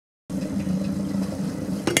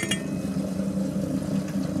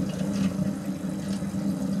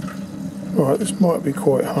Right, this might be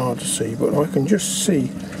quite hard to see, but I can just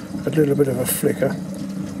see a little bit of a flicker.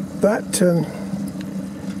 That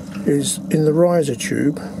is in the riser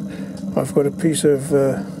tube. I've got a piece of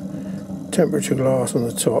temperature glass on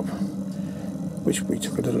the top, which we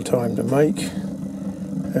took a little time to make.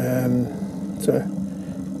 So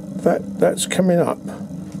that's coming up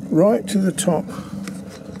right to the top.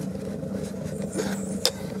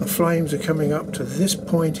 The flames are coming up to this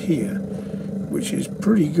point here, which is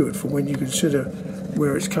pretty good for when you consider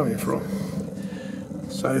where it's coming from.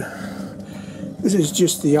 So this is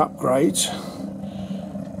just the upgrades.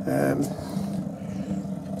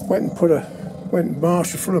 Went and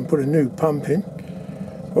Masterful and put a new pump in.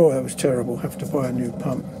 Oh, that was terrible. Have to buy a new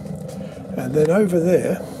pump. And then over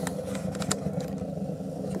there,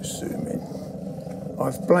 just zoom in,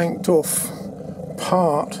 I've blanked off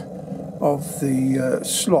part of the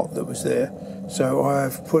slot that was there. So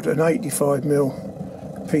I've put an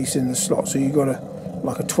 85mm piece in the slot. So you've got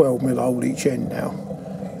like a 12mm hole each end now.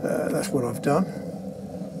 That's what I've done.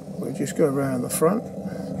 We'll just go around the front.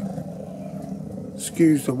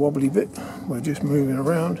 Excuse the wobbly bit. We're just moving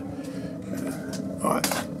around. Right.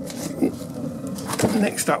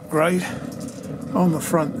 Next upgrade on the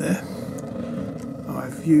front there,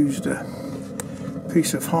 I've used a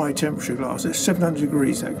piece of high temperature glass. It's 700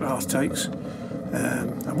 degrees that glass takes.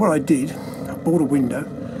 And what I did, I bought a window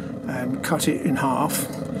and cut it in half,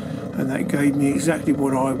 and that gave me exactly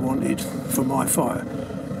what I wanted for my fire.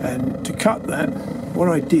 And to cut that, what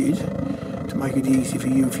I did, to make it easy for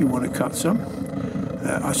you if you want to cut some,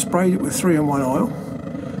 I sprayed it with 3-in-1 oil,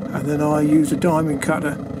 and then I used a diamond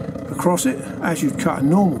cutter across it as you'd cut a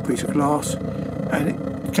normal piece of glass, and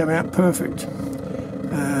it came out perfect.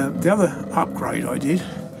 The other upgrade I did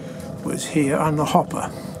was here on the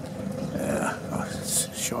hopper.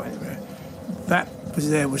 That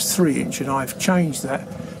was 3-inch, and I've changed that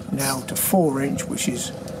now to 4-inch, which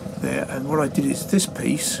is there. And what I did is this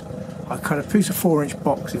piece, I cut a piece of 4-inch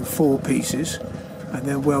box in 4 pieces and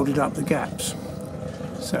then welded up the gaps.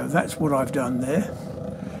 So that's what I've done there.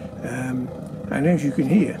 And as you can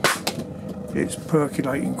hear, it's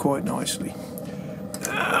percolating quite nicely.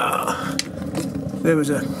 I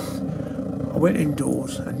went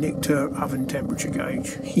indoors and nicked her oven temperature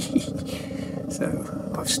gauge. So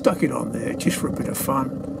I've stuck it on there just for a bit of fun,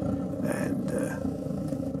 and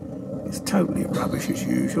it's totally rubbish as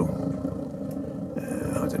usual.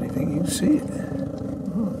 I don't even think you can see it.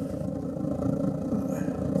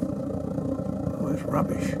 Oh, it's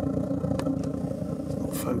rubbish. It's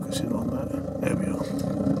not focusing on that. There we are.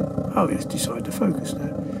 Oh, it's decided to focus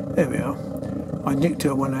now. There we are. I nicked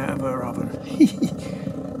her one out of her oven.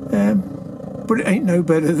 But it ain't no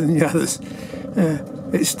better than the others.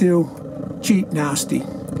 It's still cheap nasty.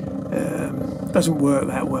 Doesn't work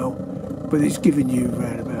that well, but it's giving you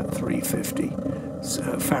around about 350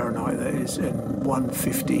 Fahrenheit, that is, and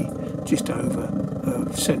 150 just over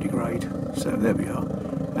centigrade. So there we are,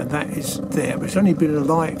 and that is there. But it's only been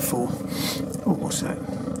alight for, oh, what's that?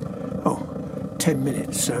 Oh, 10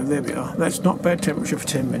 minutes. So there we are. That's not bad temperature for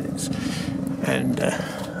 10 minutes. And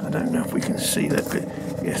I don't know if we can see that bit.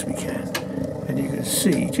 Yes, we can. And you can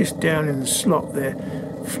see just down in the slot there,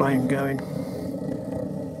 flame going.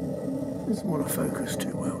 Doesn't want to focus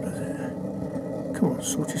too well, does it? Come on,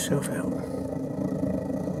 sort yourself out.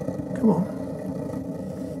 Come on.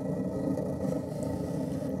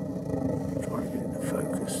 Try to get into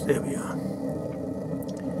focus. There we are.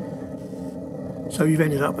 So you've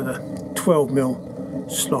ended up with a 12mm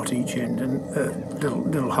slot each end and a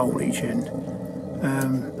little hole each end.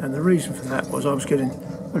 And the reason for that was I was getting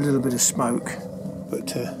a little bit of smoke.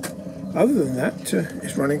 But other than that,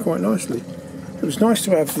 it's running quite nicely. It was nice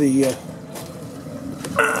to have the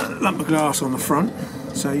lump of glass on the front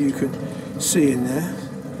so you could see in there.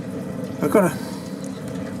 I've got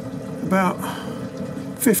about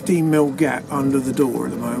 15mm gap under the door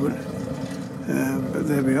at the moment, but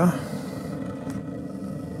there we are.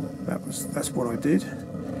 That's what I did.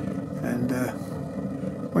 And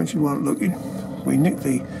once you weren't looking, we nicked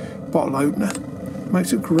the bottle opener.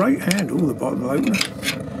 Makes a great handle, the bottle opener.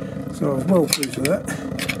 So I was well pleased with that.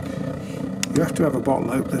 You have to have a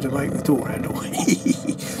bottle opener to make the door handle.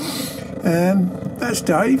 That's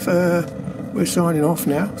Dave. We're signing off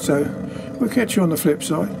now, so we'll catch you on the flip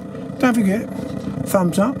side. Don't forget,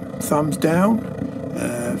 thumbs up, thumbs down,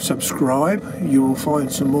 subscribe. You will find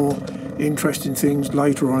some more interesting things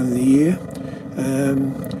later on in the year.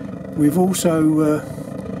 We've also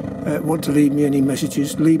want to leave me any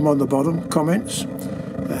messages, leave them on the bottom, comments,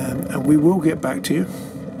 and we will get back to you.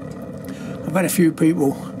 I've had a few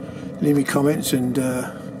people leave me comments, and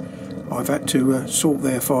I've had to sort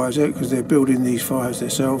their fires out because they're building these fires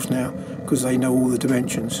themselves now. because they know all the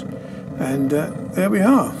dimensions. And there we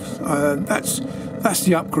are. That's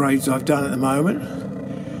the upgrades I've done at the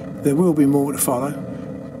moment. There will be more to follow,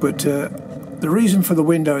 but the reason for the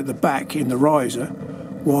window at the back in the riser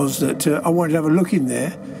was that I wanted to have a look in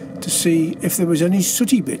there to see if there was any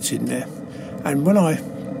sooty bits in there. And when I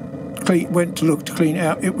went to look to clean it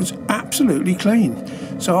out, it was absolutely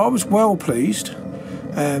clean. So I was well pleased.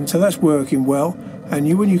 So that's working well.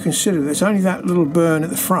 And when you consider there's only that little burn at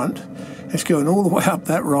the front, it's going all the way up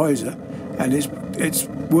that riser, and it's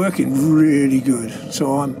working really good.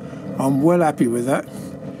 So I'm well happy with that.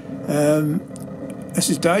 This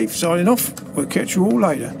is Dave signing off. We'll catch you all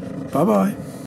later. Bye bye.